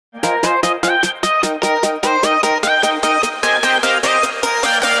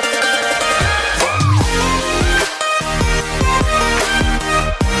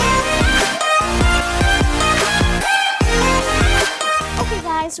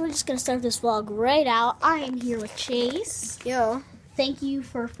we're just gonna start this vlog right out. I am here with Chase. Yo. Thank you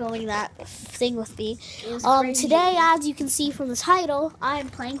for filming that thing with me. Crazy. Today, as you can see from the title, I am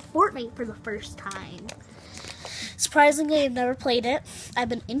playing Fortnite for the first time. Surprisingly, I've never played it. I've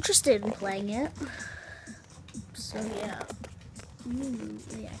been interested in playing it. So yeah.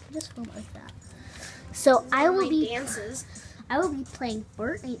 Yeah, I can just film it like that. So I will be playing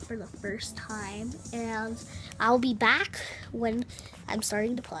Fortnite for the first time, and I'll be back when I'm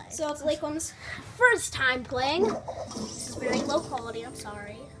starting to play. So it's Lakeland's first time playing. This is very low quality, I'm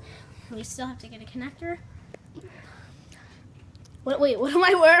sorry. We still have to get a connector. Wait, what am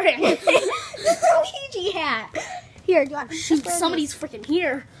I wearing? The Luigi hat. Here, do you want Shoot, somebody's freaking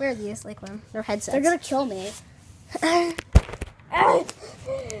here. Where are these, Lakeland? They're headsets. They're gonna kill me. I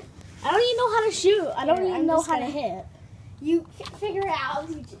don't even know how to shoot. I don't even know how to hit. You figure it out.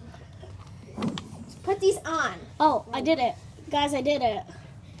 Just put these on. Oh, I did it. Guys, I did it.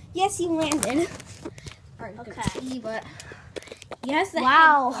 Yes, you landed. Okay. But yes,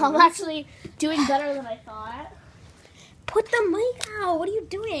 Wow, I'm actually doing better than I thought. Put the mic out. What are you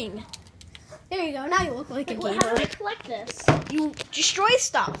doing? There you go. Now you look like a Wait, gamer. how do I collect this? You destroy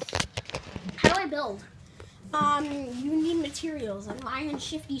stuff. How do I build? You need materials and iron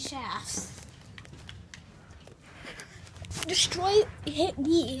shifty shafts. Hit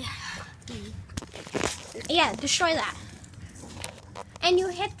B. Yeah, destroy that. And you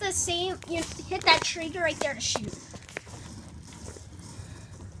hit that trigger right there to shoot.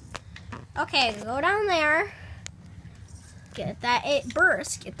 Okay, go down there. Get that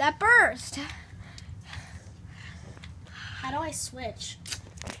burst. Get that burst. How do I switch?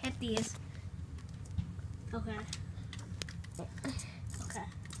 Hit these. Okay. Okay.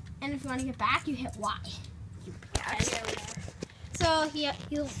 And if you want to get back, you hit Y. Okay, there we are. So I'm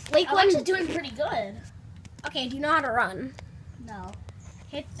Lakeland. actually doing pretty good. Okay, do you know how to run? No.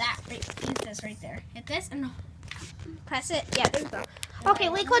 Hit that. Use this right there. Hit this and press it. Yeah, there you go. Okay,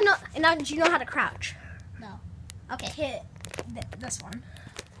 Lakeland. Now, do you know how to crouch? No. Okay, hit this one.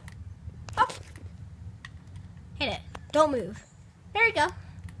 Oh. Hit it. Don't move. There you go.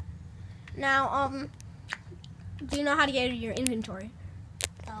 Now, do you know how to get your inventory?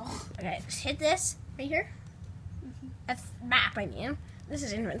 No. Okay, just hit this right here. That's map, I mean. This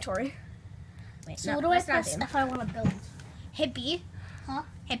is inventory. Wait, So no, what do I that's not press the if I want to build? Hit B. Huh?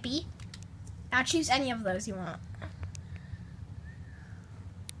 Hit B. Now choose any of those you want.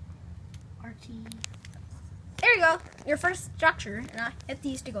 RT. There you go. Your first structure. And I hit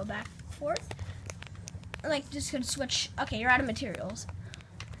these to go back and forth. Like, just gonna switch. Okay, you're out of materials.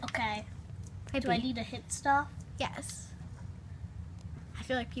 Okay. Hit Do B. I need to hit stuff? Yes. I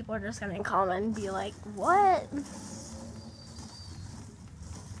feel like people are just gonna comment and be like, what?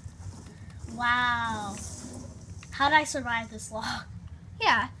 Wow. How did I survive this long?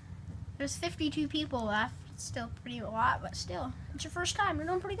 Yeah. There's 52 people left. It's still pretty a lot, but still. It's your first time. You're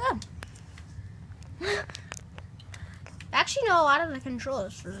doing pretty good. I actually know a lot of the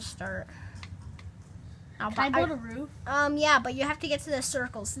controls for the start. Can I build a roof? Yeah, but you have to get to the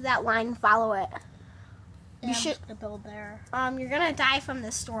circle, so that line, follow it. Yeah, I'm just gonna build there. You're gonna die from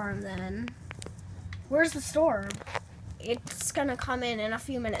the storm then. Where's the storm? It's gonna come in a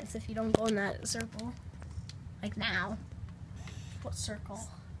few minutes if you don't go in that circle. Like now. What circle?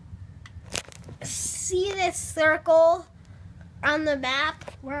 See this circle on the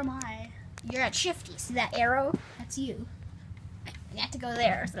map? Where am I? You're at Shifty. See that arrow? That's you. You have to go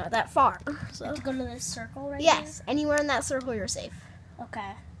there. It's not that far. So I have to go to this circle right yes, anywhere in that circle you're safe. here?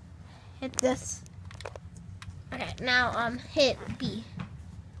 Okay. Hit this. Okay, now hit B.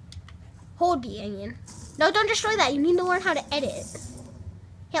 Hold B, I mean. No, don't destroy that. You need to learn how to edit.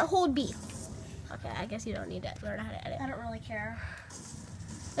 Hit hold B. Okay, I guess you don't need to learn how to edit. I don't really care.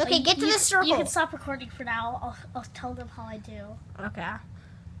 Okay, get to this circle. You can stop recording for now. I'll tell them how I do. Okay.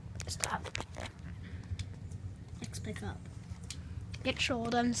 Stop. Next pick up. Get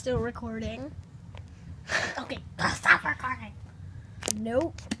trolled. I'm still recording. Okay, stop recording.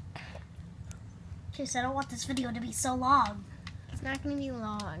 Nope. Chase, I don't want this video to be so long. It's not going to be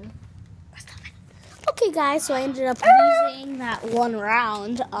long. Okay, guys, so I ended up losing that one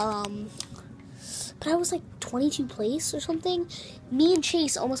round. But I was like 22 place or something. Me and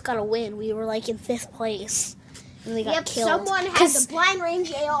Chase almost got a win. We were like in 5th place. And they got killed. Someone had to blind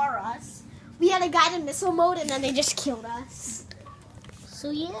range AR us. We had a guided missile mode and then they just killed us.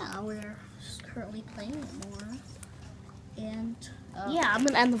 So yeah, we're just currently playing it more. And yeah, I'm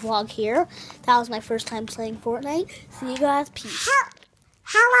going to end the vlog here. That was my first time playing Fortnite. See you guys. Peace.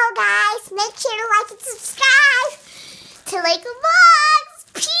 Hello guys, make sure to like and subscribe to Lakeland Vlog.